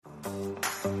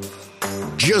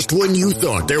just when you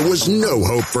thought there was no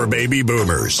hope for baby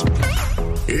boomers.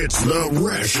 It's the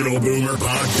Rational Boomer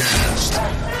Podcast.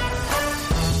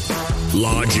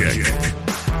 Logic,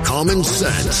 common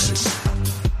sense,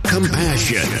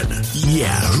 compassion.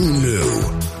 Yeah, who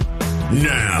knew?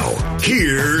 Now,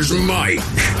 here's Mike.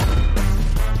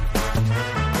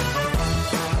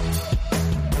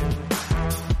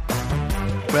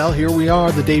 Well, here we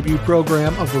are, the debut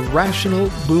program of the Rational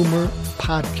Boomer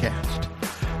Podcast.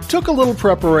 Took a little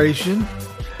preparation,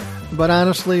 but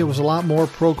honestly, it was a lot more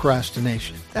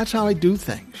procrastination. That's how I do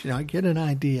things. I get an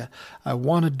idea. I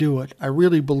want to do it. I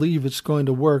really believe it's going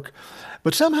to work,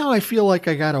 but somehow I feel like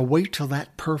I got to wait till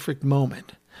that perfect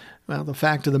moment. Well, the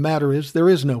fact of the matter is there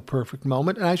is no perfect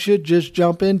moment, and I should just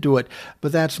jump into it,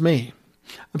 but that's me.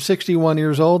 I'm 61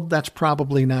 years old. That's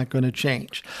probably not going to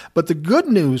change. But the good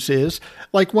news is,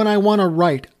 like when I want to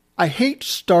write, I hate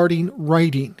starting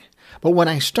writing. But when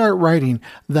I start writing,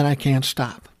 then I can't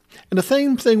stop. And the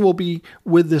same thing will be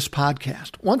with this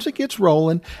podcast. Once it gets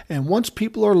rolling and once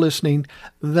people are listening,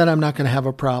 then I'm not going to have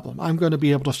a problem. I'm going to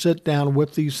be able to sit down and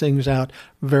whip these things out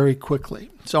very quickly.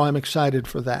 So I'm excited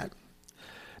for that.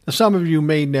 Now, some of you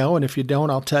may know, and if you don't,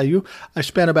 I'll tell you, I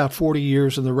spent about 40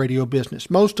 years in the radio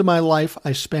business. Most of my life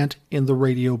I spent in the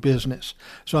radio business.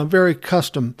 So I'm very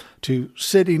accustomed to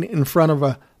sitting in front of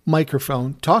a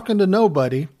microphone, talking to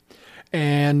nobody,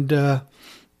 and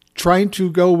trying to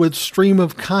go with stream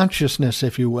of consciousness,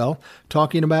 if you will,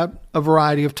 talking about a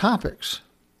variety of topics.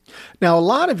 Now, a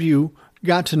lot of you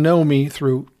got to know me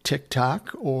through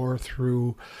TikTok or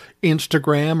through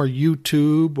Instagram or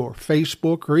YouTube or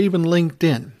Facebook or even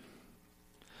LinkedIn.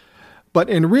 But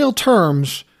in real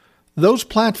terms, those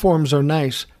platforms are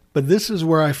nice, but this is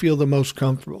where I feel the most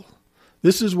comfortable.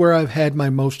 This is where I've had my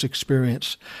most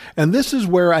experience. And this is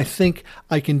where I think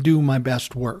I can do my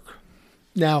best work.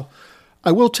 Now,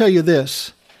 I will tell you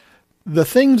this. The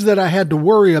things that I had to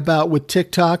worry about with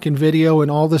TikTok and video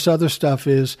and all this other stuff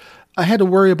is I had to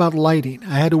worry about lighting.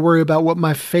 I had to worry about what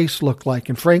my face looked like.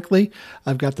 And frankly,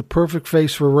 I've got the perfect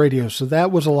face for radio, so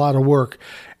that was a lot of work.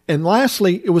 And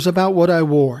lastly, it was about what I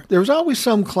wore. There was always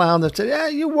some clown that said, "Yeah,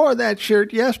 you wore that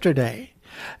shirt yesterday."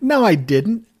 No, I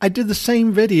didn't. I did the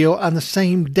same video on the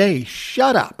same day.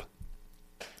 Shut up.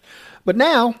 But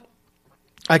now,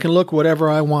 I can look whatever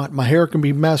I want. My hair can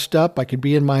be messed up. I can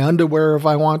be in my underwear if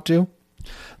I want to.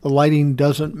 The lighting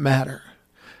doesn't matter.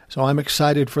 So I'm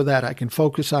excited for that. I can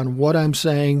focus on what I'm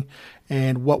saying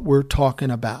and what we're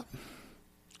talking about.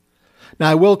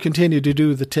 Now, I will continue to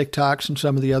do the TikToks and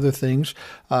some of the other things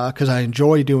because I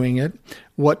enjoy doing it.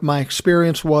 What my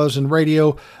experience was in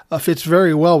radio fits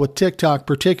very well with TikTok,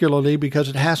 particularly because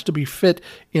it has to be fit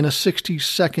in a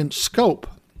 60-second scope.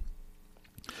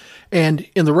 And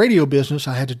in the radio business,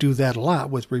 I had to do that a lot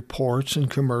with reports and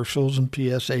commercials and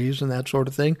PSAs and that sort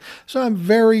of thing. So I'm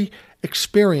very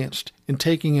experienced in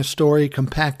taking a story,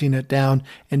 compacting it down,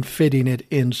 and fitting it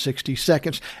in 60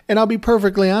 seconds. And I'll be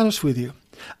perfectly honest with you.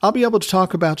 I'll be able to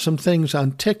talk about some things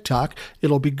on TikTok.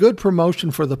 It'll be good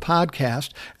promotion for the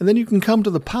podcast. And then you can come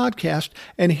to the podcast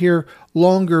and hear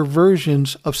longer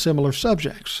versions of similar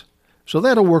subjects. So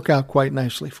that'll work out quite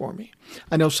nicely for me.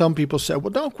 I know some people said, well,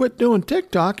 don't quit doing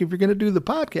TikTok if you're going to do the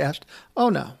podcast. Oh,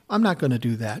 no, I'm not going to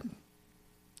do that.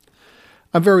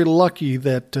 I'm very lucky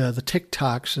that the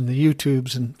TikToks and the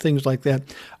YouTubes and things like that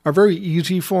are very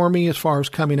easy for me as far as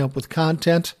coming up with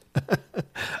content.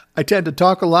 I tend to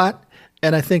talk a lot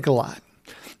and I think a lot.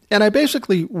 And I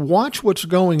basically watch what's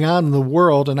going on in the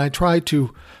world and I try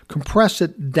to compress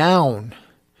it down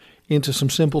into some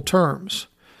simple terms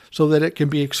so that it can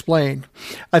be explained.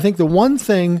 I think the one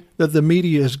thing that the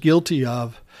media is guilty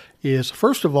of is,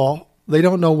 first of all, they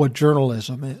don't know what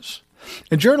journalism is.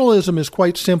 And journalism is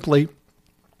quite simply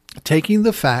taking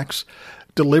the facts,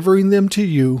 delivering them to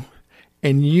you,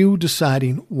 and you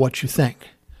deciding what you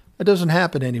think. That doesn't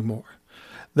happen anymore.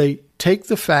 They take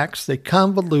the facts, they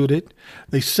convolute it,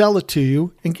 they sell it to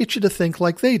you, and get you to think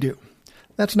like they do.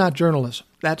 That's not journalism.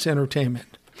 That's entertainment.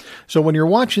 So when you're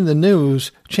watching the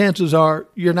news, chances are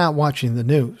you're not watching the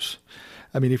news.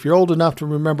 I mean, if you're old enough to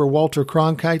remember Walter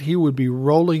Cronkite, he would be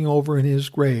rolling over in his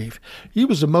grave. He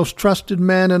was the most trusted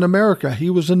man in America. He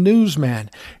was a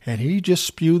newsman, and he just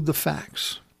spewed the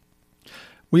facts.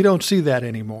 We don't see that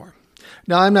anymore.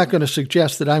 Now, I'm not going to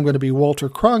suggest that I'm going to be Walter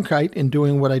Cronkite in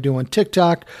doing what I do on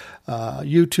TikTok,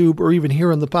 YouTube, or even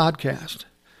here on the podcast,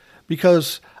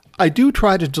 because I do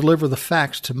try to deliver the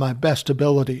facts to my best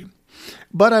ability.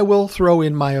 But I will throw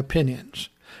in my opinions.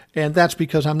 And that's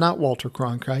because I'm not Walter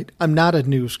Cronkite. I'm not a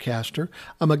newscaster.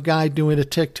 I'm a guy doing a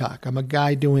TikTok. I'm a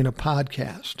guy doing a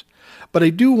podcast. But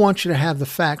I do want you to have the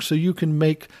facts so you can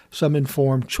make some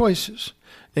informed choices.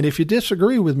 And if you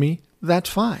disagree with me, that's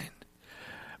fine.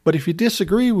 But if you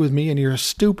disagree with me and you're a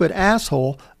stupid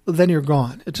asshole, then you're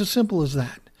gone. It's as simple as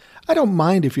that. I don't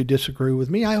mind if you disagree with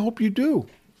me. I hope you do.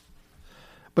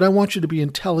 But I want you to be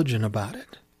intelligent about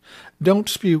it. Don't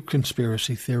spew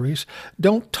conspiracy theories.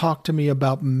 Don't talk to me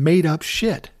about made-up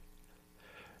shit.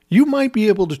 You might be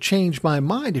able to change my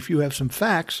mind if you have some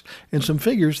facts and some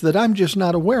figures that I'm just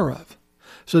not aware of.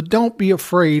 So don't be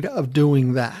afraid of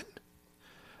doing that.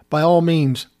 By all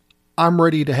means, I'm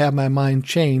ready to have my mind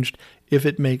changed if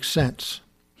it makes sense.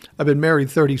 I've been married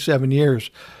 37 years.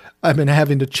 I've been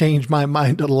having to change my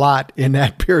mind a lot in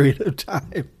that period of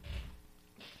time.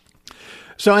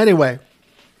 So anyway,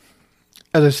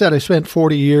 as I said, I spent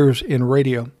 40 years in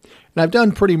radio. And I've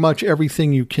done pretty much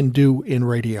everything you can do in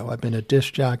radio. I've been a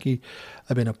disc jockey.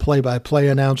 I've been a play-by-play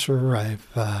announcer.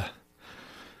 I've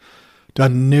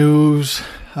done news.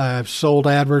 I've sold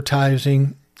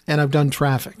advertising. And I've done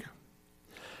traffic.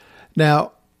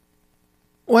 Now,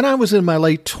 when I was in my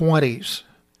late 20s,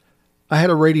 I had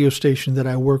a radio station that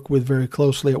I worked with very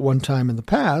closely at one time in the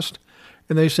past.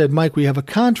 And they said, Mike, we have a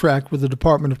contract with the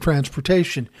Department of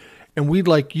Transportation, and we'd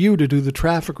like you to do the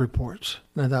traffic reports.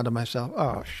 And I thought to myself,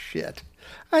 oh, shit.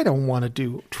 I don't want to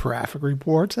do traffic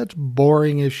reports. That's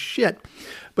boring as shit.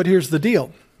 But here's the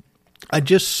deal. I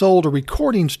just sold a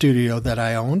recording studio that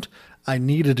I owned. I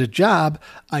needed a job.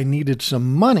 I needed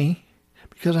some money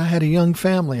because I had a young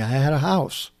family. I had a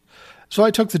house. So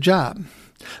I took the job.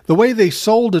 The way they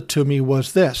sold it to me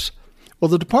was this. Well,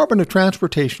 the Department of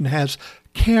Transportation has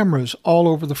cameras all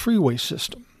over the freeway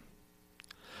system.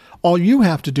 All you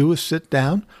have to do is sit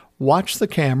down, watch the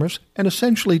cameras, and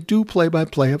essentially do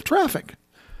play-by-play of traffic.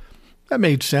 That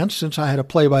made sense since I had a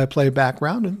play-by-play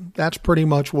background, and that's pretty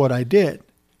much what I did.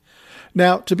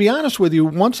 Now, to be honest with you,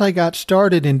 once I got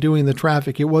started in doing the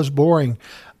traffic, it was boring.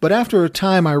 But after a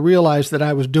time, I realized that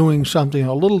I was doing something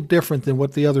a little different than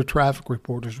what the other traffic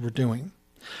reporters were doing.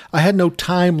 I had no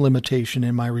time limitation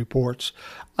in my reports.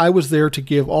 I was there to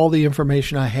give all the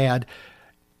information I had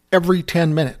every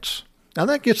 10 minutes. Now,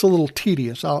 that gets a little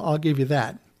tedious, I'll give you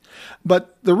that.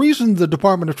 But the reason the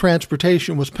Department of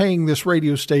Transportation was paying this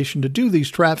radio station to do these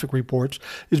traffic reports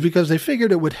is because they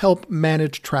figured it would help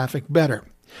manage traffic better.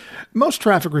 Most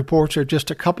traffic reports are just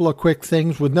a couple of quick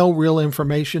things with no real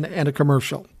information and a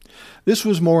commercial. This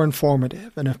was more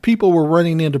informative, and if people were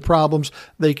running into problems,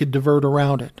 they could divert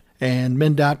around it. And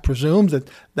MnDOT presumed that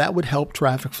that would help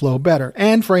traffic flow better.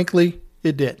 And frankly,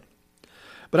 it did.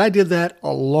 But I did that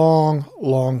a long,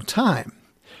 long time.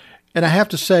 And I have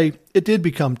to say, it did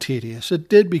become tedious. It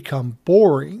did become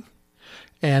boring.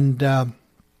 And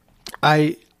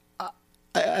I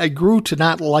grew to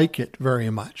not like it very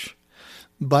much.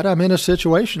 But I'm in a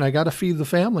situation. I got to feed the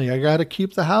family. I got to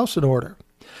keep the house in order.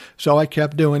 So I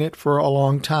kept doing it for a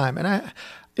long time. And I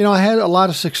had a lot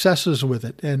of successes with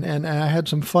it. And I had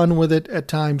some fun with it at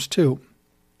times too.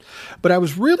 But I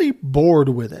was really bored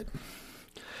with it.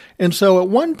 And so at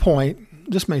one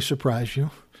point, this may surprise you,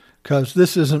 because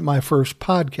this isn't my first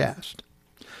podcast.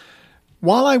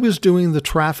 While I was doing the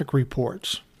traffic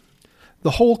reports,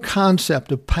 the whole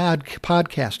concept of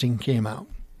podcasting came out.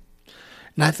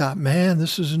 And I thought, man,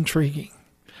 this is intriguing.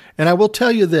 And I will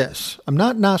tell you this, I'm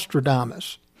not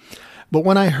Nostradamus, but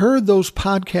when I heard those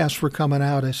podcasts were coming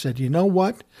out, I said, you know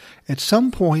what? At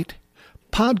some point,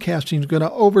 podcasting is going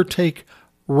to overtake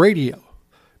radio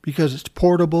because it's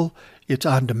portable, it's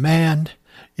on demand,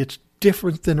 it's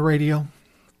different than radio.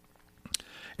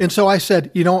 And so I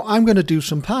said, I'm going to do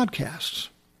some podcasts.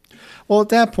 Well, at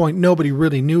that point, nobody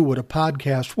really knew what a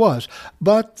podcast was,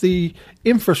 but the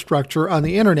infrastructure on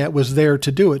the internet was there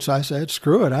to do it. So I said,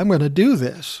 screw it, I'm going to do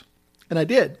this. And I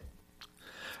did.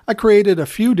 I created a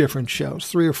few different shows,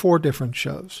 3 or 4 different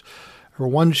shows. For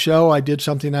one show, I did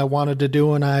something I wanted to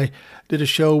do, and I did a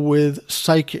show with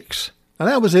psychics. Now,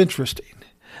 that was interesting.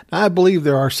 Now, I believe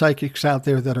there are psychics out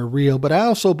there that are real, but I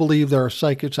also believe there are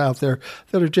psychics out there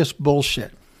that are just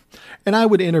bullshit. And I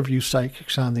would interview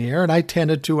psychics on the air, and I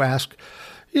tended to ask,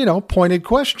 pointed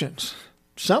questions.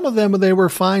 Some of them, they were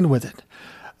fine with it.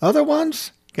 Other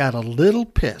ones got a little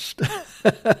pissed.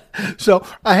 So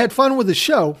I had fun with the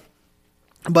show,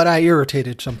 but I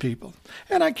irritated some people,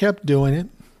 and I kept doing it.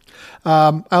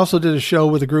 I also did a show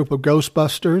with a group of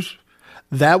Ghostbusters.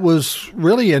 That was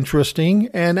really interesting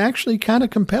and actually kind of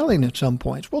compelling at some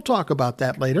points. We'll talk about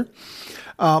that later.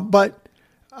 But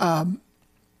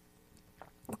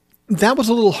that was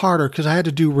a little harder because I had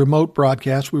to do remote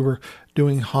broadcasts. We were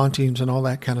doing hauntings and all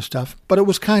that kind of stuff, but it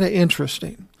was kind of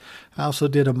interesting. I also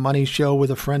did a money show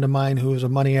with a friend of mine who is a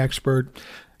money expert,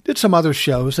 did some other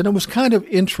shows, and it was kind of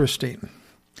interesting.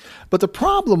 But the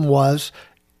problem was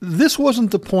this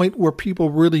wasn't the point where people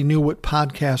really knew what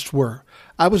podcasts were.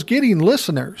 I was getting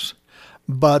listeners,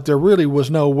 but there really was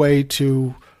no way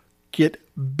to get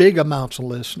big amounts of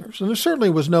listeners. And there certainly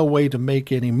was no way to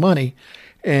make any money.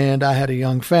 And I had a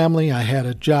young family, I had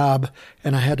a job,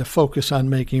 and I had to focus on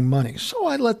making money. So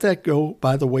I let that go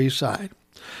by the wayside.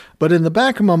 But in the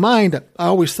back of my mind, I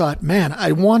always thought, man,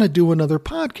 I want to do another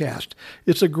podcast.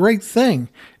 It's a great thing.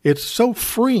 It's so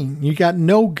freeing. You got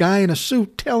no guy in a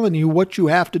suit telling you what you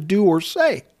have to do or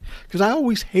say. Because I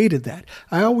always hated that.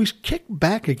 I always kicked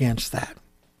back against that.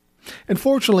 And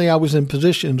fortunately, I was in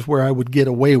positions where I would get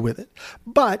away with it.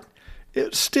 But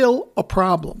it's still a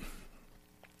problem.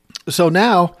 So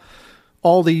now,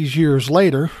 all these years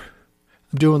later,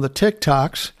 I'm doing the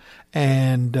TikToks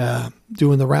and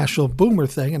doing the Rational Boomer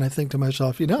thing. And I think to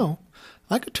myself,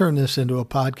 I could turn this into a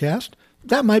podcast.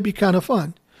 That might be kind of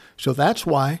fun. So that's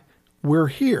why we're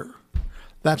here.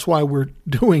 That's why we're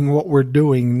doing what we're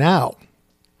doing now.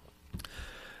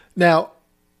 Now,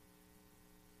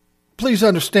 please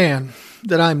understand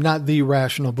that I'm not the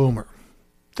Rational Boomer.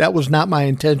 That was not my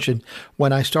intention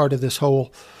when I started this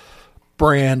whole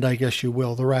brand, I guess you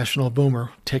will, the Rational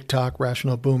Boomer, TikTok,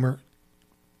 Rational Boomer,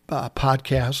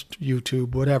 podcast,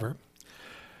 YouTube, whatever.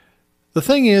 The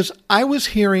thing is, I was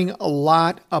hearing a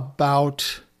lot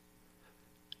about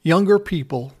younger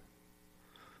people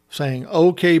saying,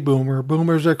 okay, boomer,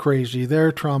 boomers are crazy,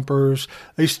 they're Trumpers,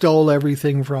 they stole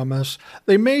everything from us.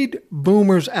 They made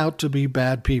boomers out to be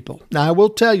bad people. Now, I will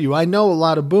tell you, I know a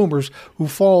lot of boomers who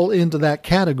fall into that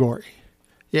category.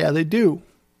 Yeah, they do.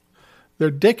 They're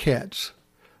dickheads.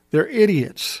 They're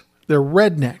idiots. They're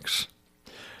rednecks.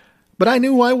 But I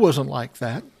knew I wasn't like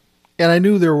that. And I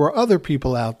knew there were other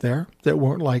people out there that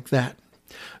weren't like that.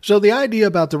 So the idea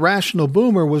about the Rational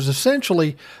Boomer was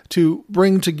essentially to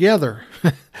bring together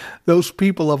those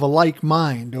people of a like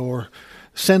mind or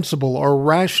sensible or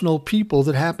rational people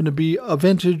that happen to be a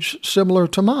vintage similar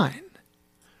to mine.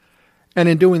 And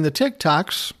in doing the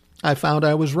TikToks, I found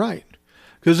I was right.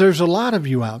 Because there's a lot of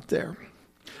you out there.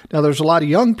 Now, there's a lot of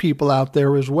young people out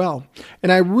there as well.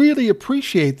 And I really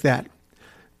appreciate that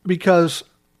because,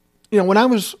 when I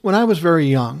was very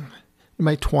young, in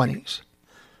my 20s,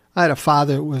 I had a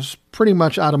father that was pretty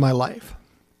much out of my life.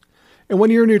 And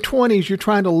when you're in your 20s, you're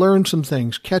trying to learn some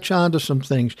things, catch on to some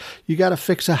things. You got to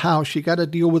fix a house. You got to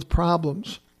deal with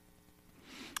problems.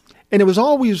 And it was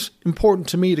always important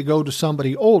to me to go to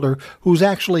somebody older who's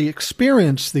actually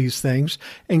experienced these things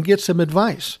and get some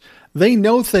advice. They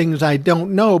know things I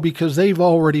don't know because they've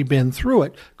already been through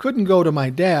it. Couldn't go to my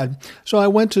dad, so I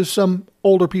went to some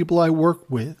older people I worked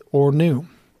with or knew.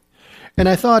 And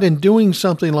I thought in doing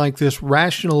something like this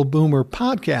Rational Boomer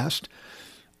podcast,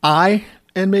 I,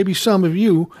 and maybe some of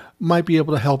you, might be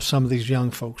able to help some of these young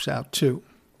folks out too.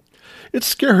 It's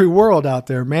a scary world out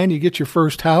there, man. You get your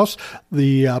first house,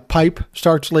 the pipe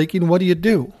starts leaking. What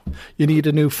do? You need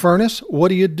a new furnace. What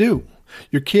do?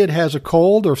 Your kid has a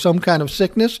cold or some kind of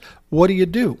sickness. What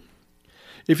do?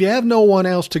 If you have no one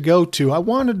else to go to, I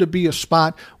wanted to be a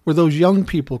spot where those young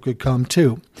people could come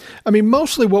too. I mean,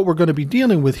 mostly what we're going to be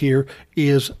dealing with here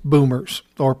is boomers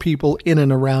or people in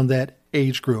and around that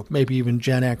age group, maybe even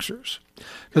Gen Xers.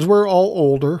 Because we're all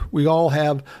older, we all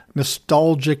have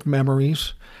nostalgic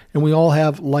memories, and we all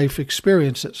have life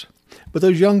experiences. But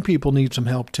those young people need some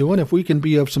help too, and if we can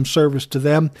be of some service to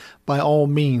them, by all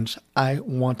means, I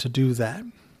want to do that.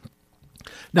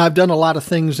 Now, I've done a lot of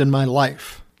things in my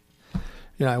life.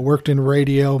 I worked in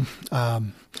radio,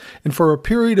 and for a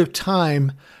period of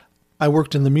time, I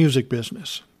worked in the music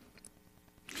business.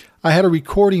 I had a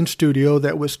recording studio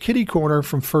that was kitty corner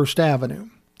from First Avenue,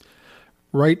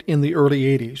 right in the early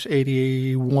 80s,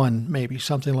 81 maybe,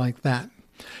 something like that.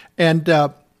 And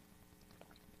the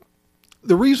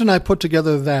reason I put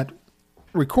together that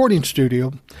recording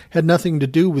studio had nothing to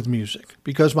do with music,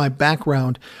 because my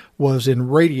background was in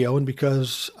radio and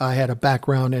because I had a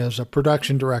background as a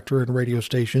production director in radio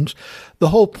stations. The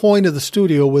whole point of the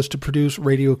studio was to produce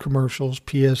radio commercials,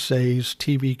 PSAs,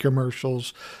 TV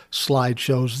commercials,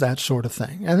 slideshows, that sort of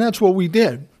thing. And that's what we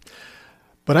did.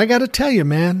 But I got to tell you,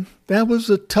 man, that was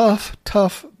a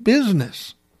tough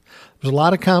business. There was a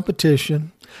lot of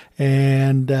competition.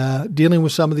 And dealing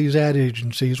with some of these ad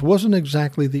agencies wasn't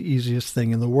exactly the easiest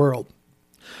thing in the world.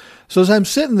 So as I'm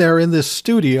sitting there in this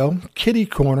studio, kitty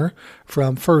corner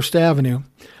from First Avenue,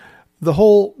 the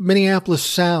whole Minneapolis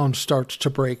sound starts to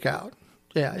break out.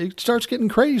 Yeah, it starts getting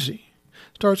crazy.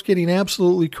 Starts getting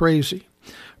absolutely crazy.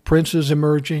 Prince is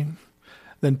emerging.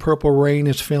 Then Purple Rain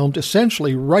is filmed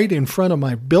essentially right in front of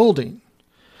my building.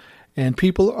 And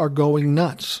people are going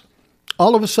nuts.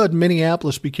 All of a sudden,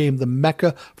 Minneapolis became the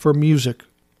mecca for music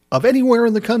of anywhere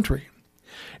in the country.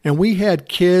 And we had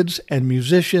kids and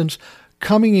musicians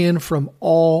coming in from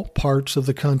all parts of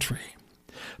the country.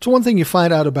 So one thing you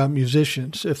find out about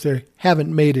musicians, if they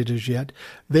haven't made it as yet,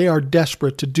 they are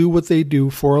desperate to do what they do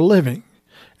for a living,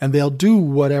 and they'll do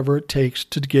whatever it takes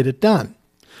to get it done.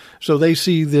 So they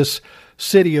see this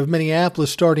city of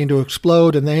Minneapolis starting to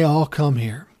explode, and they all come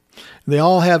here. They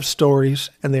all have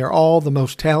stories, and they are all the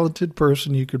most talented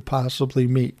person you could possibly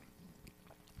meet.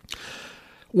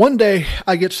 One day,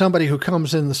 I get somebody who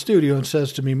comes in the studio and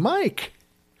says to me, "Mike,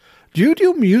 do you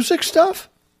do music stuff?"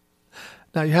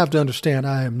 Now, you have to understand,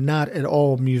 I am not at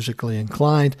all musically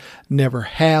inclined, never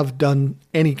have done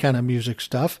any kind of music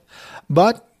stuff,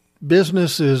 but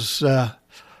business is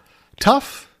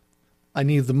tough. I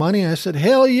need the money. I said,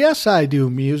 hell yes, I do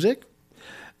music.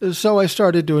 So I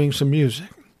started doing some music.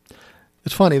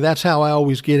 It's funny, that's how I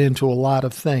always get into a lot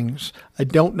of things. I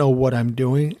don't know what I'm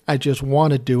doing. I just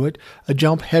want to do it. I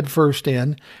jump headfirst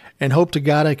in and hope to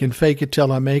God I can fake it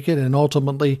till I make it and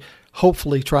ultimately,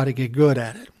 hopefully, try to get good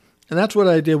at it. And that's what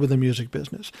I did with the music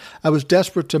business. I was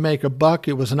desperate to make a buck.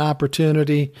 It was an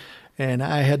opportunity, and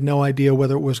I had no idea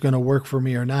whether it was going to work for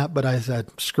me or not, but I said,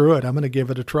 screw it, I'm going to give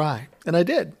it a try. And I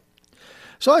did.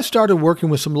 So I started working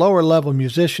with some lower-level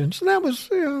musicians, and that was,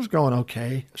 it was going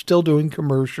okay. Still doing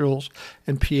commercials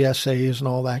and PSAs and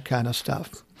all that kind of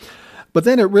stuff. But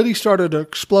then it really started to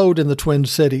explode in the Twin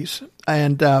Cities,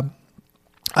 and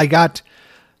I got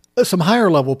some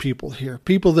higher-level people here,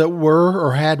 people that were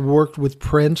or had worked with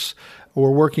Prince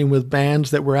or working with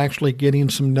bands that were actually getting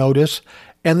some notice,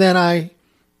 and then I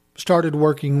started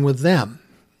working with them.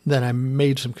 Then I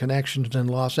made some connections in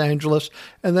Los Angeles,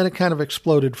 and then it kind of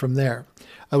exploded from there.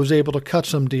 I was able to cut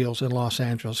some deals in Los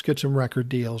Angeles, get some record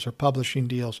deals or publishing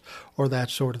deals or that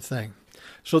sort of thing.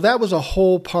 So that was a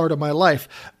whole part of my life.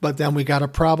 But then we got a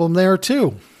problem there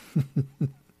too.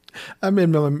 I'm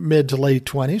in my mid to late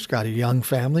 20s, got a young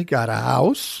family, got a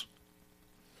house.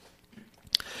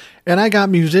 And I got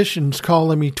musicians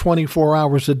calling me 24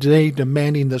 hours a day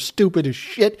demanding the stupidest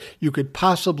shit you could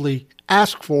possibly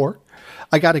ask for.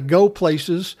 I got to go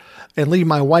places and leave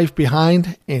my wife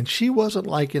behind, and she wasn't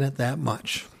liking it that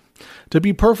much. To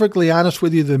be perfectly honest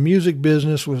with you, the music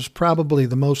business was probably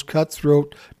the most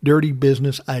cutthroat, dirty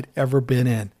business I'd ever been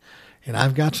in. And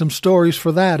I've got some stories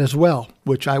for that as well,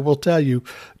 which I will tell you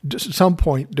at some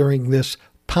point during this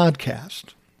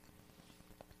podcast.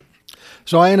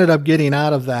 So I ended up getting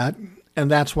out of that, and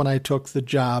that's when I took the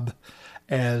job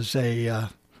as a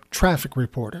traffic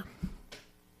reporter.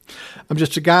 I'm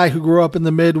just a guy who grew up in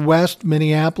the Midwest,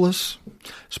 Minneapolis,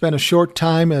 spent a short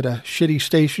time at a shitty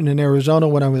station in Arizona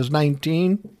when I was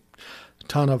 19. A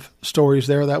ton of stories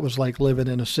there. That was like living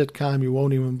in a sitcom. You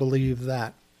won't even believe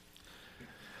that.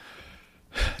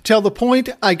 Till the point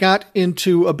I got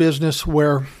into a business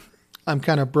where I'm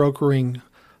kind of brokering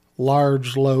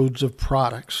large loads of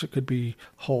products. It could be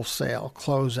wholesale,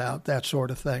 closeout, that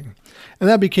sort of thing. And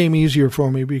that became easier for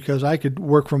me because I could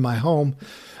work from my home,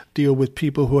 deal with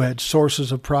people who had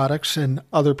sources of products and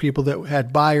other people that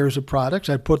had buyers of products.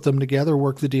 I'd put them together,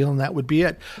 work the deal, and that would be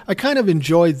it. I kind of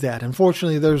enjoyed that.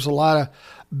 Unfortunately, there's a lot of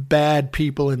bad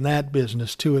people in that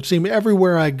business too. It seemed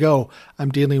everywhere I go, I'm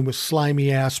dealing with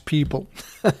slimy ass people.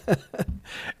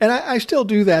 And I still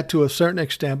do that to a certain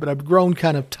extent, but I've grown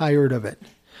kind of tired of it.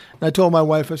 And I told my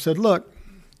wife, I said, look,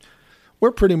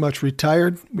 we're pretty much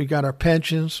retired. We got our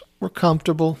pensions. We're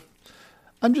comfortable.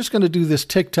 I'm just going to do this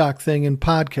TikTok thing and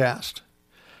podcast.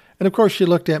 And of course, she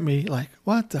looked at me like,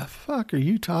 what the fuck are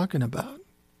you talking about?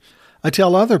 I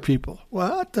tell other people,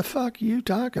 what the fuck are you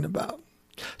talking about?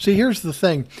 See, here's the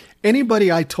thing.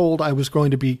 Anybody I told I was going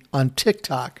to be on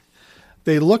TikTok,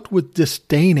 they looked with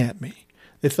disdain at me.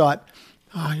 They thought,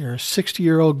 oh, you're a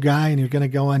 60-year-old guy and you're going to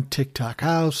go on TikTok.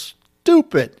 How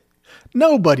stupid.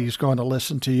 Nobody's going to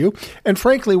listen to you. And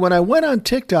frankly, when I went on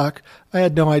TikTok, I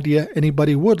had no idea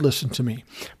anybody would listen to me.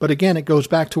 But again, it goes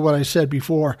back to what I said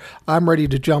before. I'm ready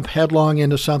to jump headlong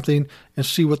into something and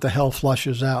see what the hell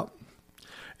flushes out.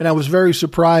 And I was very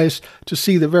surprised to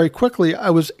see that very quickly I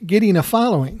was getting a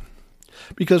following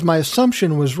because my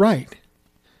assumption was right.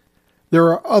 There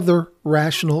are other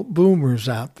rational boomers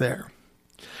out there.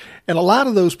 And a lot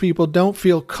of those people don't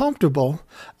feel comfortable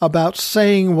about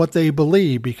saying what they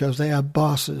believe because they have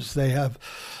bosses, they have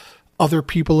other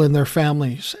people in their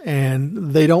families,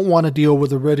 and they don't want to deal with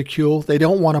the ridicule. They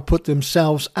don't want to put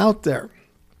themselves out there.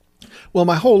 Well,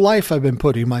 my whole life I've been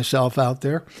putting myself out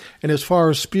there. And as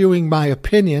far as spewing my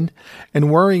opinion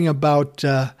and worrying about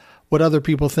what other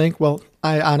people think, well,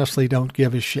 I honestly don't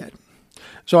give a shit.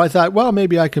 So I thought, well,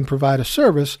 maybe I can provide a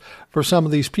service for some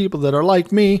of these people that are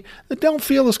like me that don't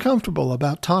feel as comfortable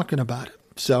about talking about it.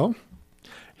 So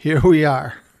here we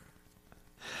are.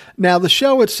 Now, the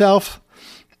show itself,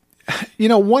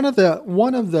 one of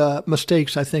the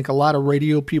mistakes I think a lot of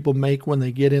radio people make when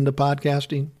they get into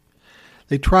podcasting,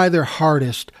 they try their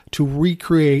hardest to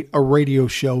recreate a radio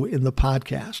show in the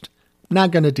podcast.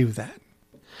 Not going to do that.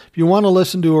 If you want to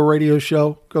listen to a radio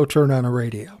show, go turn on a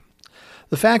radio.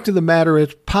 The fact of the matter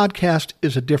is, podcast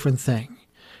is a different thing.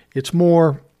 It's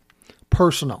more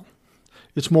personal.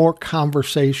 It's more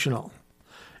conversational.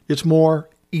 It's more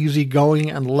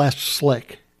easygoing and less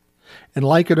slick. And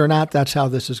like it or not, that's how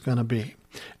this is going to be.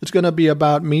 It's going to be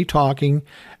about me talking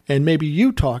and maybe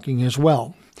you talking as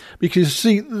well. Because,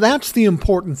 see, that's the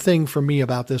important thing for me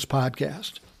about this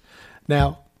podcast.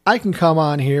 Now, I can come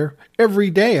on here every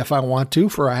day if I want to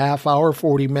for a half hour,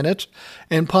 40 minutes,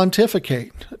 and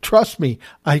pontificate. Trust me,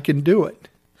 I can do it.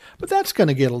 But that's going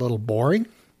to get a little boring.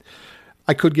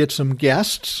 I could get some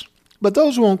guests, but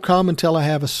those won't come until I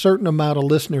have a certain amount of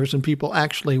listeners and people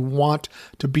actually want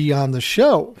to be on the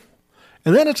show.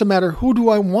 And then it's a matter, who do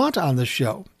I want on the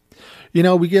show?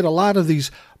 We get a lot of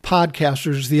these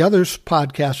podcasters, the other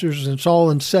podcasters, and it's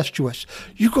all incestuous.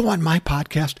 You go on my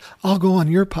podcast, I'll go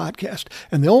on your podcast.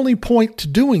 And the only point to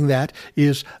doing that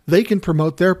is they can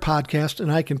promote their podcast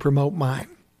and I can promote mine.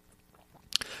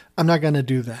 I'm not going to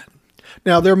do that.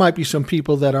 Now, there might be some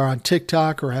people that are on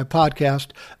TikTok or have podcasts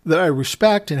that I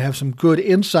respect and have some good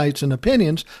insights and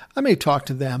opinions. I may talk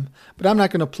to them, but I'm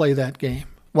not going to play that game.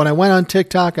 When I went on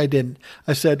TikTok, I didn't.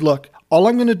 I said, look, all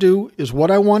I'm going to do is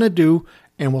what I want to do,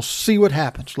 and we'll see what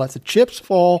happens. Let the chips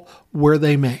fall where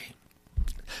they may.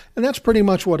 And that's pretty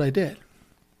much what I did.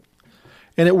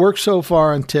 And it works so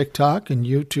far on TikTok and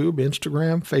YouTube,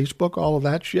 Instagram, Facebook, all of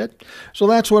that shit. So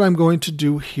that's what I'm going to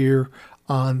do here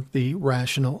on the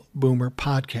Rational Boomer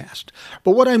podcast.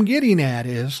 But what I'm getting at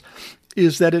is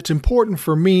that it's important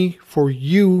for me, for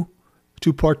you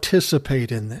to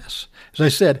participate in this. As I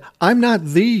said, I'm not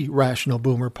the Rational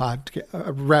Boomer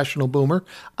Rational Boomer.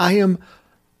 I am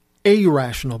a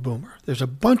Rational Boomer. There's a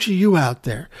bunch of you out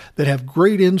there that have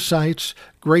great insights,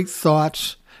 great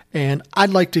thoughts, and I'd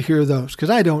like to hear those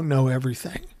because I don't know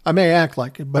everything. I may act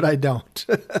like it, but I don't.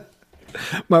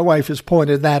 My wife has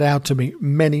pointed that out to me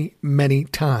many, many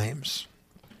times.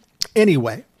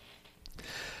 Anyway,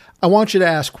 I want you to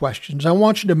ask questions. I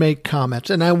want you to make comments,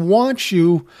 and I want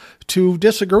you to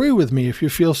disagree with me if you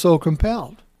feel so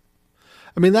compelled.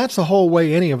 I mean, that's the whole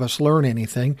way any of us learn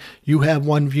anything. You have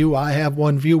one view, I have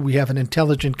one view, we have an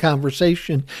intelligent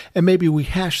conversation, and maybe we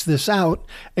hash this out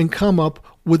and come up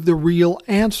with the real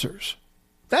answers.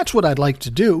 That's what I'd like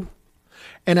to do,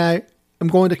 and I am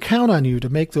going to count on you to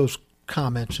make those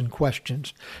comments and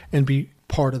questions and be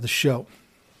part of the show.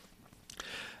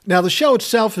 Now, the show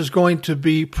itself is going to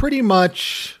be pretty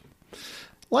much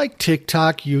like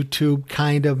TikTok, YouTube,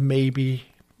 kind of, maybe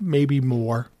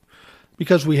more,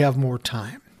 because we have more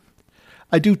time.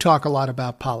 I do talk a lot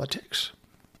about politics,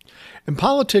 and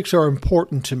politics are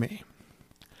important to me.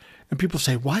 And people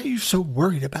say, why are you so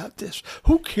worried about this?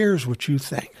 Who cares what you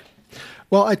think?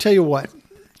 Well, I tell you what,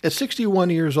 at 61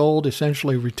 years old,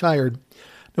 essentially retired,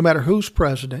 no matter who's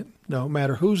president, no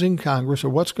matter who's in Congress or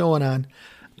what's going on,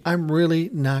 I'm really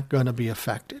not going to be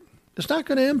affected. It's not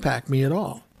going to impact me at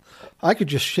all. I could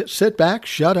just sit back,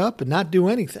 shut up, and not do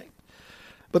anything.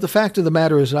 But the fact of the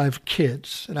matter is I have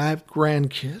kids and I have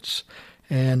grandkids,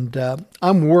 and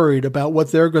I'm worried about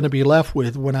what they're going to be left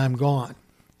with when I'm gone.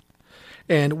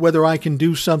 And whether I can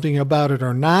do something about it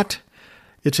or not,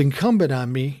 it's incumbent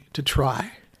on me to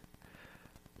try.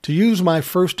 To use my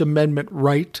First Amendment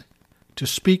right to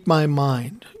speak my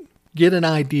mind, get an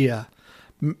idea,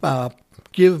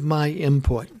 give my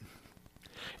input.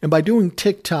 And by doing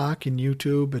TikTok and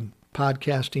YouTube and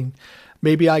podcasting,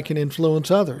 maybe I can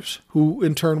influence others, who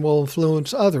in turn will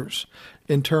influence others,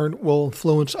 in turn will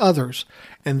influence others.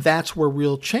 And that's where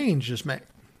real change is made.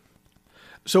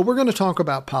 So we're going to talk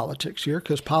about politics here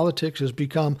because politics has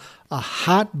become a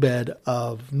hotbed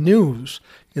of news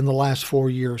in the last 4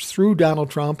 years through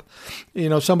Donald Trump.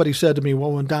 Somebody said to me,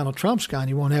 well, when Donald Trump's gone,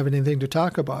 you won't have anything to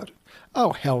talk about.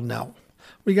 Oh, hell no.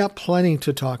 We got plenty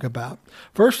to talk about.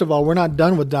 First of all, we're not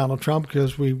done with Donald Trump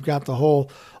because we've got the whole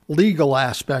legal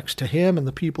aspects to him and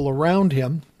the people around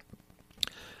him.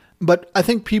 But I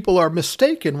think people are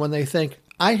mistaken when they think,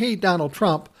 I hate Donald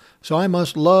Trump, so I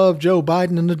must love Joe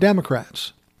Biden and the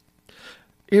Democrats.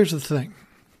 Here's the thing.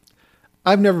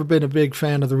 I've never been a big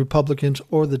fan of the Republicans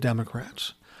or the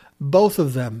Democrats. Both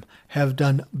of them have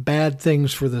done bad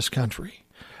things for this country.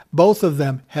 Both of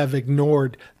them have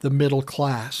ignored the middle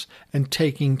class and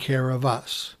taking care of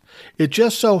us. It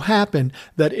just so happened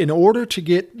that in order to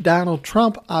get Donald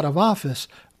Trump out of office,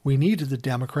 We needed the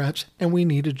Democrats, and we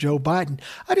needed Joe Biden.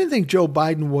 I didn't think Joe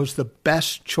Biden was the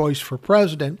best choice for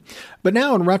president, but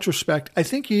now in retrospect, I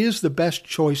think he is the best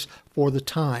choice for the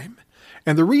time.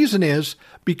 And the reason is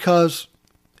because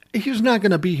he's not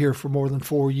going to be here for more than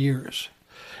 4 years.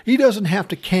 He doesn't have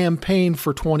to campaign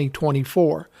for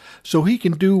 2024, so he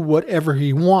can do whatever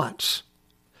he wants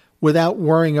without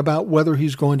worrying about whether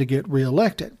he's going to get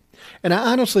reelected. And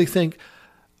I honestly think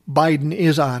Biden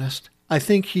is honest. I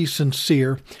think he's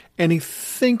sincere, and I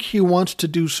think he wants to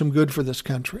do some good for this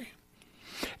country.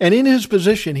 And in his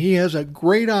position, he has a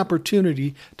great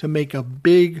opportunity to make a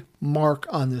big mark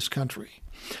on this country.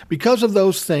 Because of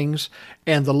those things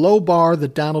and the low bar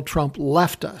that Donald Trump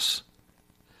left us,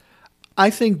 I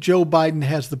think Joe Biden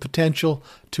has the potential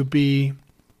to be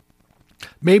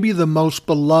maybe the most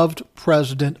beloved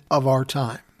president of our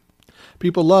time.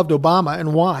 People loved Obama,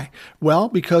 and why? Well,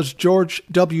 because George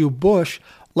W. Bush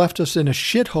left us in a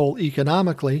shithole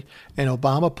economically, and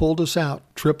Obama pulled us out,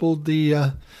 tripled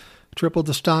the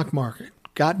stock market,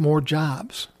 got more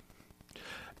jobs.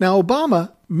 Now,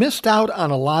 Obama missed out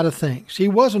on a lot of things. He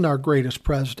wasn't our greatest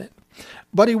president,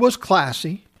 but he was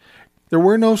classy. There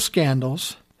were no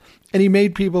scandals, and he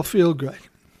made people feel good.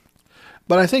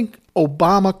 But I think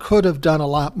Obama could have done a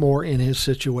lot more in his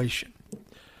situation.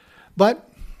 But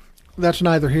that's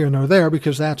neither here nor there,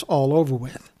 because that's all over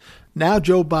with. Now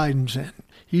Joe Biden's in.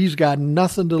 He's got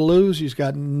nothing to lose. He's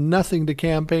got nothing to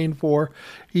campaign for.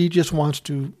 He just wants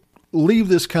to leave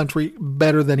this country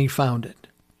better than he found it.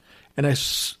 And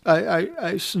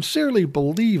I sincerely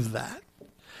believe that.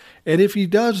 And if he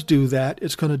does do that,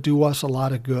 it's going to do us a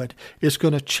lot of good. It's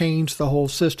going to change the whole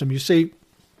system. You see,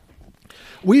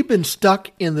 we've been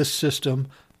stuck in this system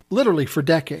literally for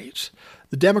decades.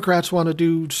 The Democrats want to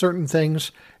do certain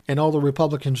things, and all the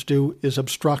Republicans do is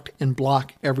obstruct and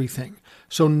block everything.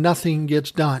 So nothing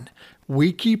gets done.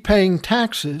 We keep paying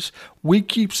taxes, we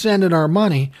keep sending our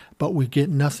money, but we get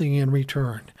nothing in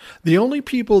return. The only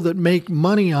people that make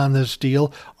money on this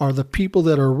deal are the people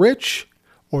that are rich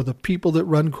or the people that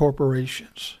run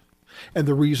corporations. And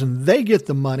the reason they get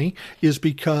the money is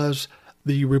because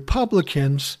the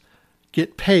Republicans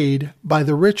get paid by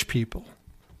the rich people.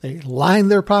 They line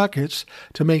their pockets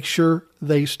to make sure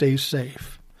they stay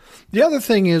safe. The other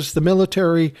thing is the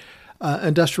military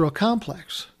industrial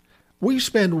complex. We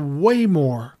spend way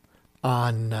more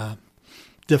on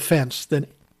defense than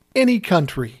any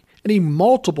country, any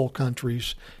multiple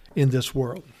countries in this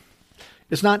world.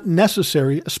 It's not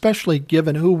necessary, especially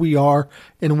given who we are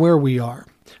and where we are.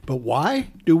 But why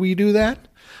do we do that?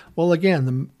 Well, again,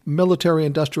 the military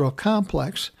industrial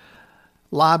complex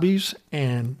lobbies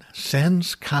and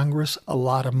sends Congress a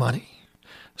lot of money.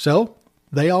 So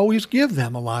they always give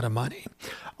them a lot of money.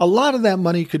 A lot of that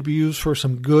money could be used for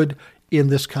some good in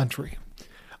this country.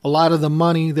 A lot of the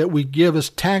money that we give as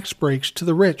tax breaks to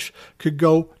the rich could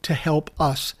go to help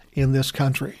us in this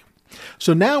country.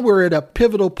 So now we're at a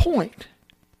pivotal point.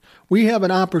 We have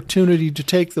an opportunity to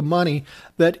take the money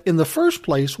that in the first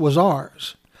place was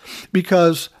ours,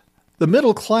 because the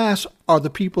middle class are the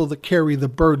people that carry the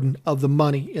burden of the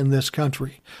money in this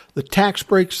country. The tax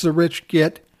breaks the rich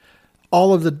get,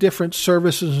 all of the different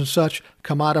services and such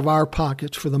come out of our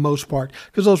pockets for the most part,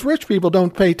 because those rich people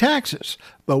don't pay taxes,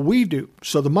 but we do.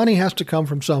 So the money has to come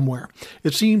from somewhere.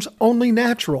 It seems only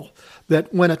natural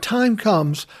that when a time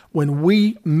comes when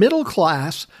we, middle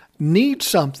class, need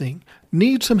something,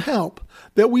 need some help,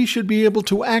 that we should be able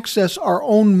to access our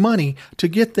own money to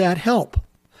get that help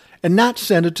and not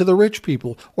send it to the rich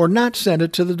people or not send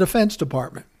it to the Defense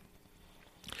Department.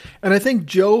 And I think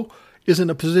Joe is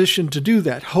in a position to do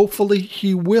that. Hopefully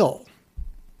he will.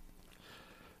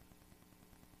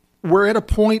 We're at a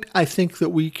point, I think, that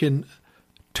we can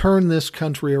turn this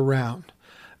country around,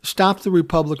 stop the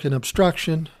Republican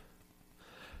obstruction,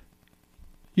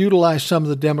 utilize some of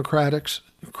the democratic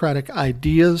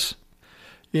ideas.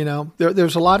 You know,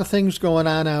 there's a lot of things going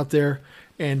on out there,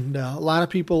 and a lot of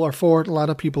people are for it, a lot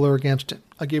of people are against it.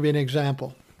 I'll give you an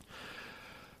example.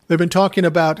 They've been talking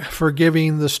about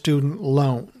forgiving the student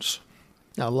loans.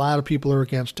 Now, a lot of people are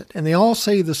against it, and they all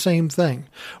say the same thing.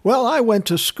 Well, I went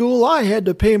to school. I had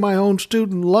to pay my own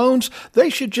student loans. They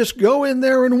should just go in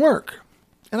there and work.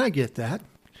 And I get that.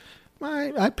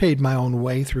 I paid my own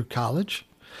way through college.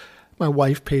 My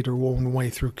wife paid her own way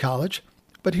through college.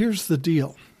 But here's the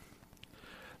deal.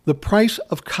 The price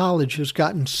of college has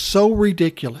gotten so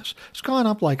ridiculous. It's gone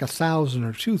up like 1,000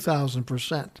 or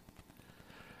 2,000%.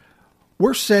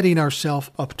 We're setting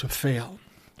ourselves up to fail.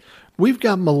 We've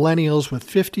got millennials with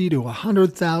 $50,000 to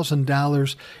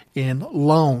 $100,000 in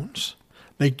loans.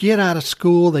 They get out of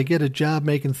school, they get a job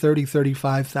making $30,000,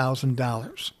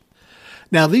 $35,000.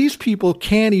 Now, these people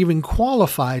can't even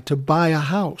qualify to buy a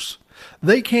house.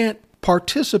 They can't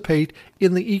participate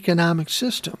in the economic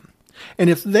system. And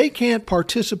if they can't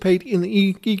participate in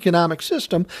the economic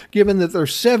system, given that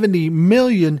there's 70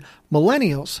 million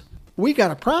millennials, we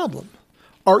got a problem.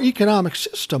 Our economic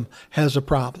system has a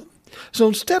problem. So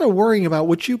instead of worrying about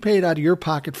what you paid out of your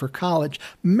pocket for college,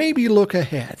 maybe look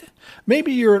ahead.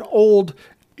 Maybe you're an old,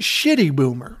 shitty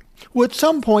boomer who at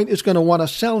some point is going to want to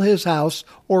sell his house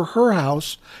or her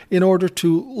house in order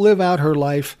to live out her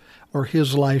life or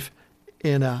his life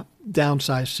in a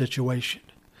downsized situation.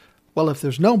 Well, if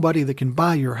there's nobody that can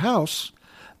buy your house,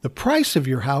 the price of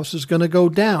your house is going to go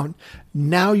down.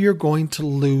 Now you're going to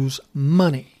lose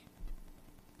money.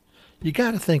 You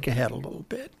got to think ahead a little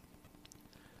bit.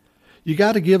 You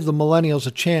got to give the millennials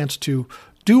a chance to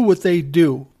do what they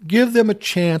do. Give them a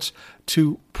chance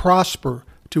to prosper,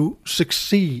 to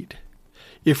succeed,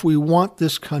 if we want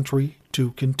this country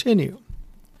to continue.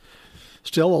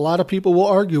 Still, a lot of people will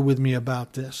argue with me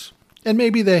about this, and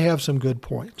maybe they have some good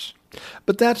points.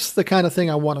 But that's the kind of thing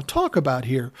I want to talk about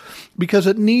here, because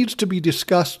it needs to be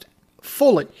discussed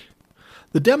fully.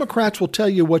 The Democrats will tell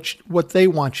you what they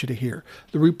want you to hear.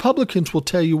 The Republicans will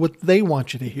tell you what they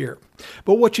want you to hear.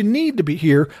 But what you need to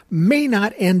hear may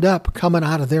not end up coming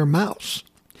out of their mouths.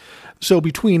 So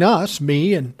between us,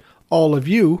 me and all of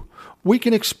you, we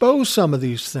can expose some of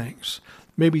these things.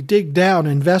 Maybe dig down,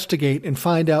 investigate, and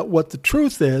find out what the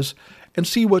truth is and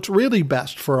see what's really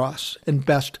best for us and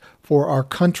best for our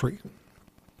country.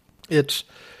 It's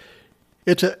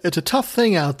a tough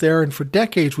thing out there, and for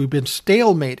decades we've been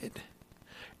stalemated.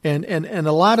 And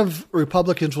a lot of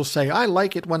Republicans will say, I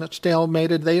like it when it's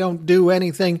stalemated. They don't do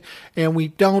anything, and we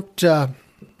don't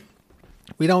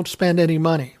spend any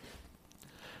money.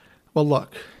 Well,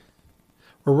 look,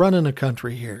 we're running a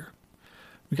country here.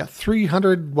 We got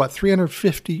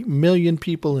 350 million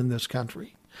people in this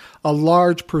country. A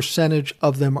large percentage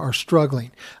of them are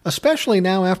struggling, especially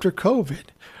now after COVID.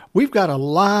 We've got a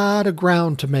lot of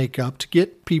ground to make up to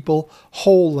get people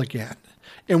whole again.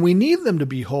 And we need them to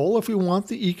be whole if we want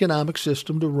the economic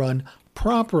system to run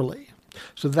properly.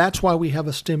 So that's why we have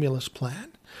a stimulus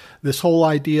plan. This whole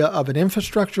idea of an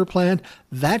infrastructure plan,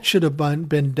 that should have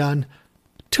been done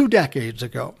 2 decades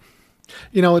ago.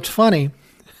 You know, it's funny.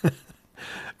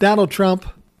 Donald Trump,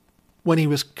 when he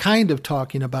was kind of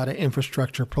talking about an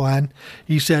infrastructure plan,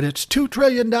 he said it's $2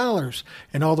 trillion.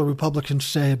 And all the Republicans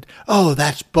said, oh,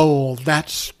 that's bold,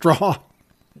 that's strong.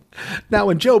 Now,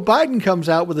 when Joe Biden comes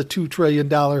out with a $2 trillion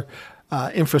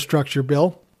infrastructure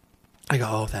bill, I go,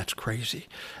 oh, that's crazy.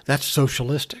 That's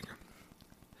socialistic.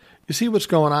 You see what's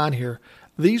going on here?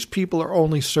 These people are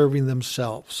only serving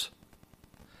themselves.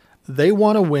 They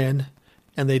want to win,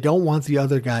 and they don't want the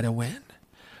other guy to win.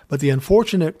 But the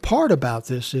unfortunate part about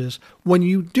this is when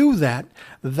you do that,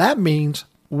 that means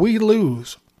we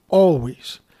lose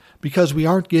always because we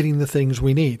aren't getting the things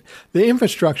we need. The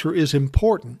infrastructure is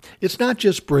important. It's not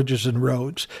just bridges and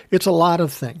roads. It's a lot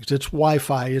of things. It's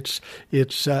Wi-Fi.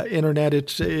 It's internet.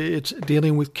 It's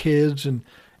dealing with kids and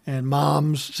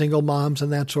moms, single moms,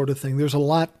 and that sort of thing. There's a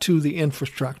lot to the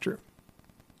infrastructure.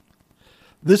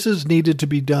 This is needed to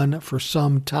be done for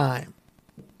some time.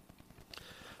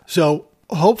 So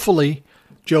hopefully,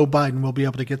 Joe Biden will be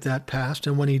able to get that passed.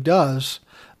 And when he does,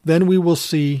 then we will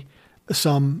see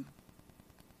some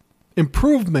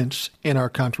improvements in our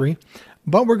country.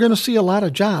 But we're going to see a lot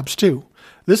of jobs, too.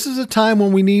 This is a time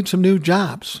when we need some new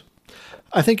jobs.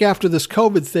 I think after this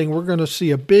COVID thing, we're going to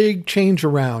see a big change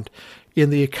around in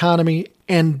the economy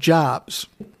and jobs.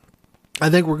 I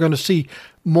think we're going to see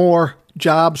more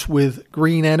jobs with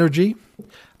green energy.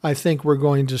 I think we're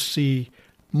going to see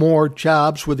more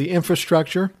jobs with the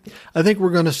infrastructure. I think we're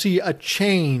going to see a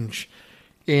change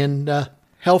in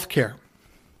healthcare.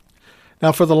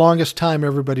 Now, for the longest time,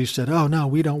 everybody said, oh, no,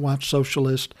 we don't want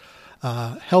socialist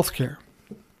healthcare.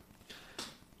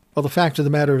 Well, the fact of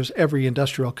the matter is every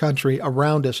industrial country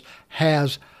around us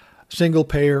has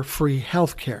single-payer free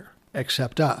healthcare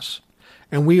except us.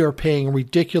 And we are paying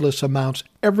ridiculous amounts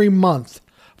every month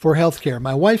for healthcare.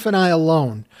 My wife and I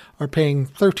alone are paying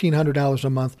 $1,300 a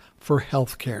month for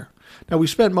health care. Now, we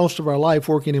spent most of our life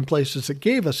working in places that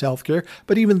gave us health care,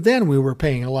 but even then we were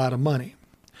paying a lot of money.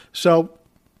 So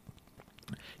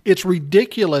it's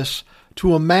ridiculous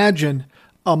to imagine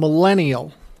a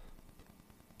millennial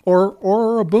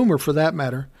or a boomer for that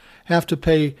matter have to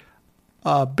pay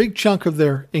a big chunk of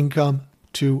their income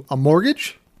to a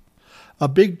mortgage, a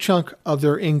big chunk of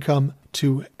their income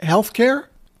to health care,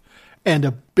 and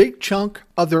a big chunk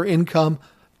of their income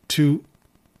to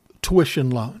tuition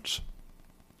loans.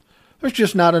 There's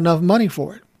just not enough money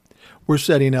for it. We're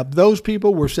setting up those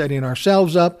people. We're setting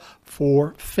ourselves up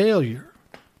for failure.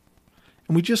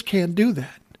 And we just can't do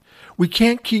that. We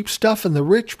can't keep stuffing the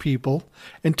rich people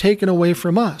and taking away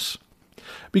from us.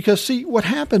 Because, see, what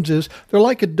happens is they're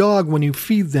like a dog when you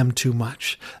feed them too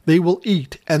much. They will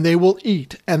eat, and they will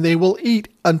eat, and they will eat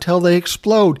until they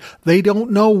explode. They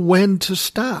don't know when to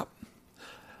stop.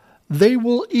 They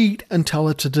will eat until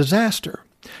it's a disaster.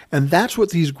 And that's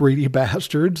what these greedy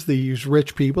bastards, these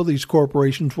rich people, these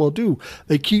corporations will do.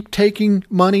 They keep taking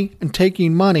money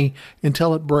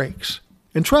until it breaks.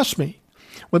 And trust me,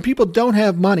 when people don't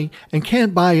have money and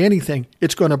can't buy anything,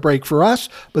 it's going to break for us,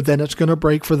 but then it's going to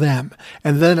break for them.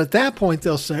 And then at that point,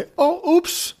 they'll say, oh,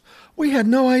 oops, we had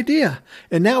no idea.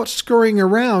 And now it's scurrying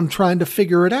around trying to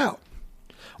figure it out.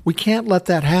 We can't let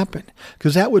that happen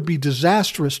because that would be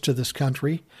disastrous to this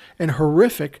country and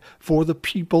horrific for the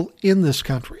people in this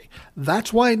country.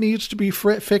 That's why it needs to be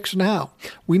fixed now.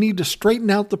 We need to straighten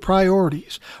out the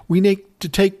priorities. We need to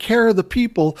take care of the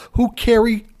people who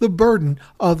carry the burden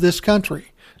of this country.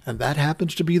 And that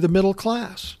happens to be the middle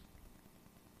class.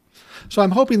 So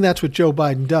I'm hoping that's what Joe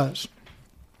Biden does.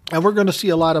 And we're going to see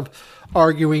a lot of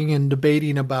arguing and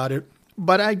debating about it.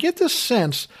 But I get this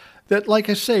sense that, like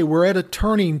I say, we're at a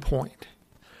turning point.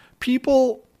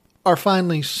 People are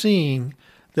finally seeing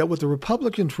that what the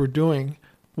Republicans were doing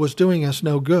was doing us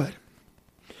no good.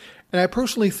 And I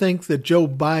personally think that Joe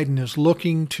Biden is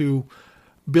looking to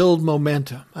build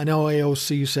momentum. I know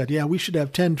AOC said, yeah, we should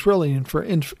have $10 trillion for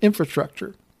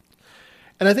infrastructure.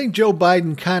 And I think Joe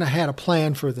Biden kind of had a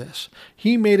plan for this.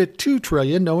 He made it $2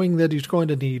 trillion, knowing that he's going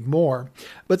to need more.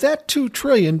 But that $2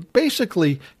 trillion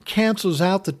basically cancels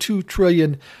out the $2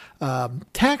 trillion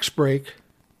tax break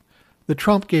that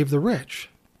Trump gave the rich.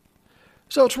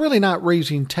 So it's really not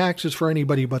raising taxes for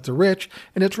anybody but the rich,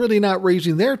 and it's really not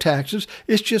raising their taxes.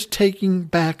 It's just taking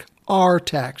back our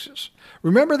taxes.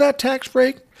 Remember that tax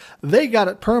break? They got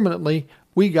it permanently.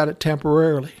 We got it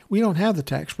temporarily. We don't have the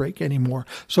tax break anymore.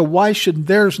 So why should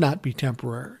theirs not be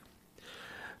temporary?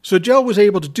 So Joe was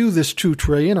able to do this $2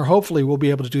 trillion, or hopefully will be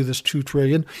able to do this $2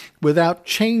 trillion, without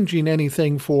changing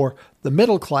anything for the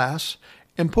middle class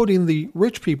and putting the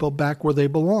rich people back where they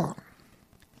belong.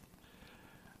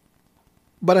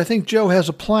 But I think Joe has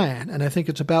a plan, and I think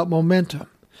it's about momentum.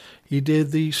 He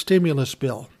did the stimulus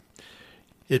bill.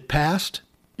 It passed.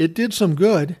 It did some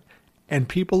good, and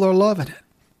people are loving it.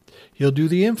 He'll do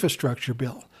the infrastructure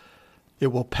bill. It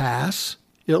will pass,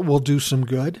 it will do some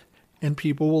good, and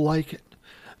people will like it.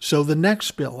 So the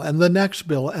next bill and the next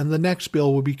bill and the next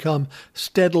bill will become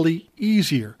steadily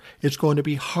easier. It's going to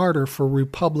be harder for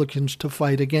Republicans to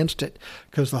fight against it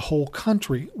because the whole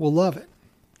country will love it.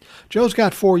 Joe's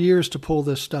got 4 years to pull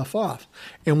this stuff off.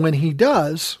 And when he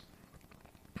does,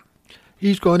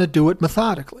 he's going to do it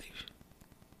methodically.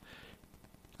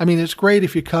 I mean, it's great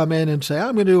if you come in and say,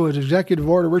 I'm going to do an executive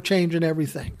order, we're changing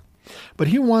everything. But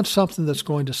he wants something that's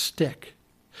going to stick.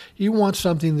 He wants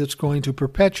something that's going to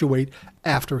perpetuate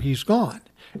after he's gone.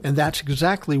 And that's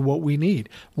exactly what we need.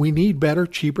 We need better,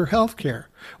 cheaper health care.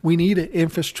 We need an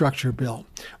infrastructure bill.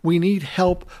 We need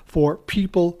help for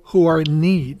people who are in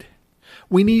need.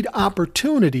 We need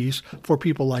opportunities for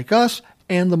people like us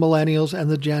and the millennials and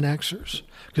the Gen Xers.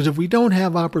 Because if we don't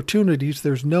have opportunities,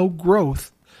 there's no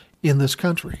growth in this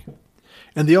country.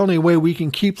 And the only way we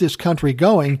can keep this country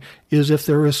going is if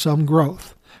there is some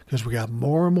growth. Because we got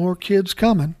more and more kids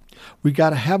coming. We got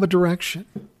to have a direction.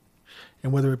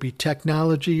 And whether it be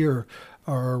technology or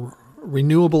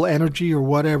renewable energy or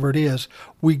whatever it is,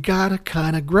 we got to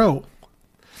kind of grow.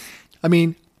 I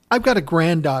mean, I've got a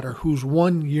granddaughter who's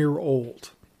 1 year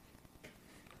old.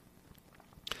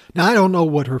 Now, I don't know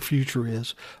what her future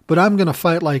is, but I'm going to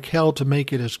fight like hell to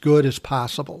make it as good as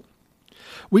possible.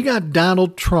 We got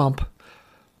Donald Trump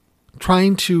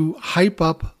trying to hype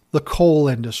up the coal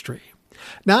industry.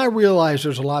 Now, I realize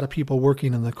there's a lot of people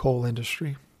working in the coal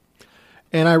industry,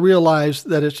 and I realize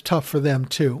that it's tough for them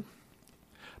too.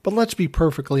 But let's be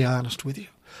perfectly honest with you.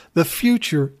 The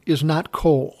future is not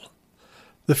coal.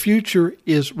 The future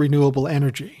is renewable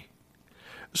energy.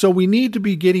 So we need to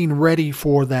be getting ready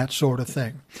for that sort of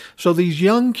thing. So these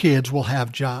young kids will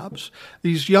have jobs.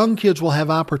 These young kids will have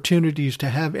opportunities to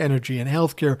have energy and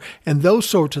healthcare and those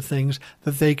sorts of things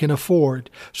that they can afford.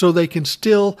 So they can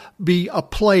still be a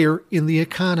player in the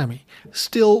economy,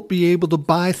 still be able to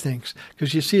buy things.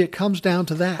 Because you see, it comes down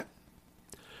to that.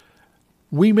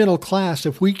 We middle class,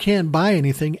 if we can't buy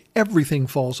anything, everything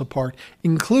falls apart,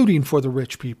 including for the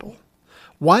rich people.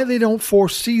 Why they don't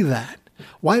foresee that,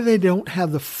 why they don't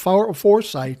have the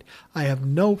foresight, I have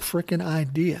no frickin'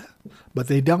 idea. But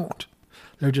they don't.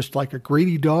 They're just like a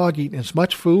greedy dog eating as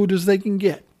much food as they can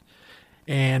get.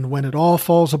 And when it all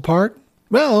falls apart,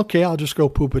 well, okay, I'll just go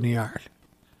poop in the yard.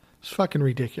 It's fucking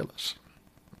ridiculous.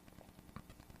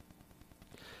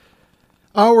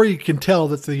 I already can tell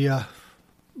that the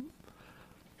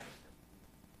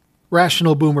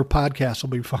Rational Boomer podcast will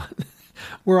be fun.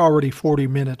 We're already 40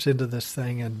 minutes into this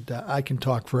thing, and I can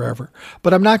talk forever.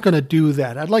 But I'm not going to do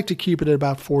that. I'd like to keep it at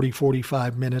about 40,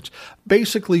 45 minutes,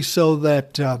 basically so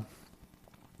that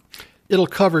it'll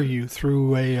cover you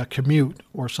through a commute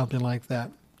or something like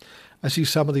that. I see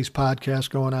some of these podcasts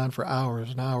going on for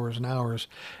hours and hours and hours,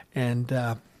 and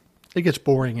it gets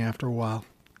boring after a while,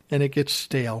 and it gets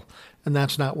stale, and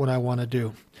that's not what I want to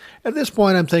do. At this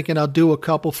point, I'm thinking I'll do a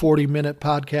couple 40-minute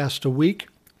podcasts a week.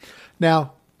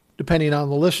 Now, depending on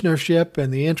the listenership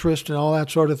and the interest and all that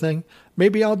sort of thing,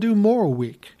 maybe I'll do more a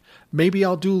week. Maybe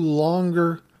I'll do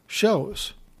longer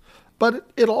shows. But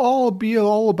it'll all be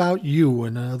all about you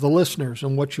and the listeners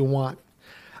and what you want.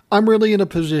 I'm really in a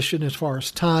position as far as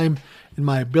time and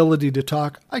my ability to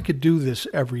talk. I could do this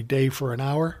every day for an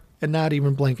hour and not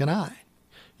even blink an eye.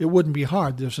 It wouldn't be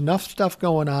hard. There's enough stuff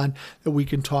going on that we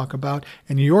can talk about,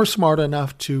 and you're smart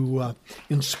enough to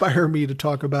inspire me to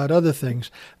talk about other things,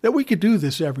 that we could do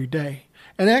this every day.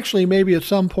 And actually, maybe at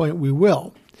some point we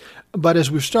will. But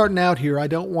as we're starting out here, I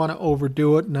don't want to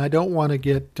overdo it, and I don't want to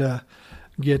get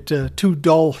too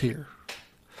dull here.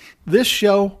 This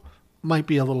show might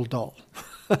be a little dull.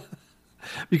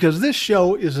 Because this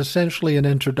show is essentially an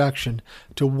introduction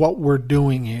to what we're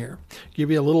doing here. Give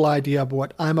you a little idea of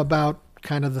what I'm about,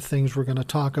 kind of the things we're going to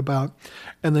talk about.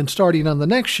 And then starting on the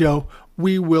next show,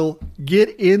 we will get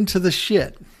into the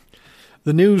shit,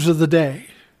 the news of the day,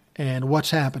 and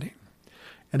what's happening.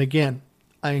 And again,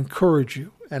 I encourage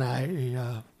you and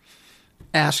I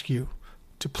ask you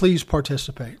to please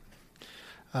participate.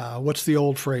 What's the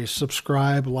old phrase?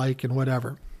 Subscribe, like, and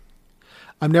whatever.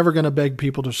 I'm never going to beg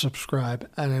people to subscribe,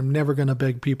 and I'm never going to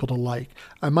beg people to like.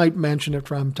 I might mention it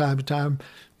from time to time.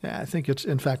 I think it's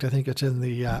in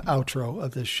the outro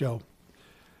of this show.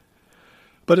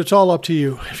 But it's all up to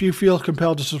you. If you feel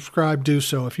compelled to subscribe, do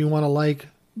so. If you want to like,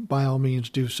 by all means,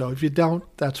 do so. If you don't,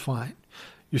 that's fine.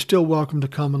 You're still welcome to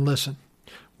come and listen.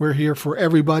 We're here for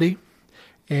everybody,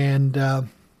 and I'm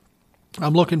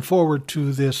looking forward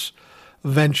to this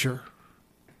venture.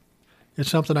 It's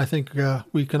something I think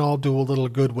we can all do a little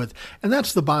good with. And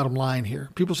that's the bottom line here.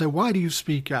 People say, why do you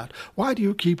speak out? Why do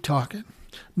you keep talking?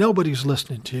 Nobody's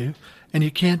listening to you, and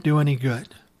you can't do any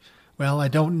good. Well, I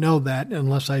don't know that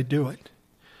unless I do it.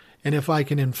 And if I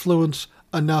can influence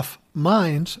enough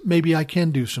minds, maybe I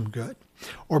can do some good.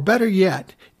 Or better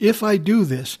yet, if I do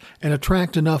this and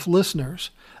attract enough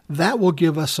listeners, that will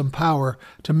give us some power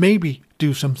to maybe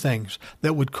do some things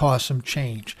that would cause some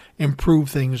change, improve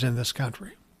things in this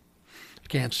country. I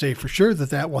can't say for sure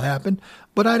that will happen,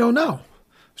 but I don't know.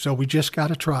 So we just got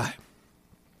to try.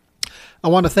 I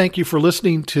want to thank you for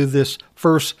listening to this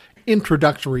first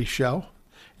introductory show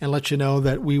and let you know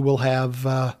that we will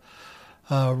have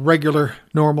regular,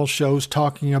 normal shows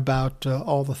talking about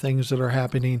all the things that are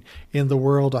happening in the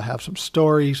world. I have some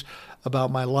stories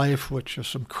about my life, which is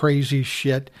some crazy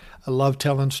shit. I love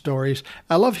telling stories.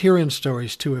 I love hearing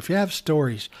stories, too. If you have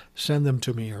stories, send them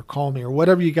to me or call me or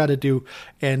whatever you got to do,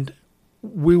 and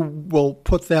we will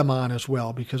put them on as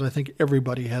well because I think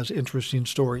everybody has interesting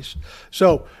stories.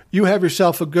 So you have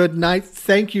yourself a good night.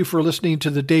 Thank you for listening to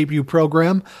the debut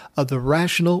program of the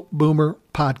Rational Boomer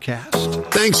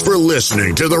Podcast. Thanks for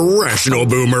listening to the Rational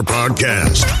Boomer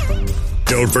Podcast.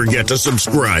 Don't forget to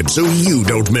subscribe so you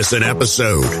don't miss an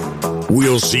episode.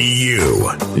 We'll see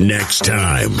you next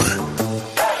time.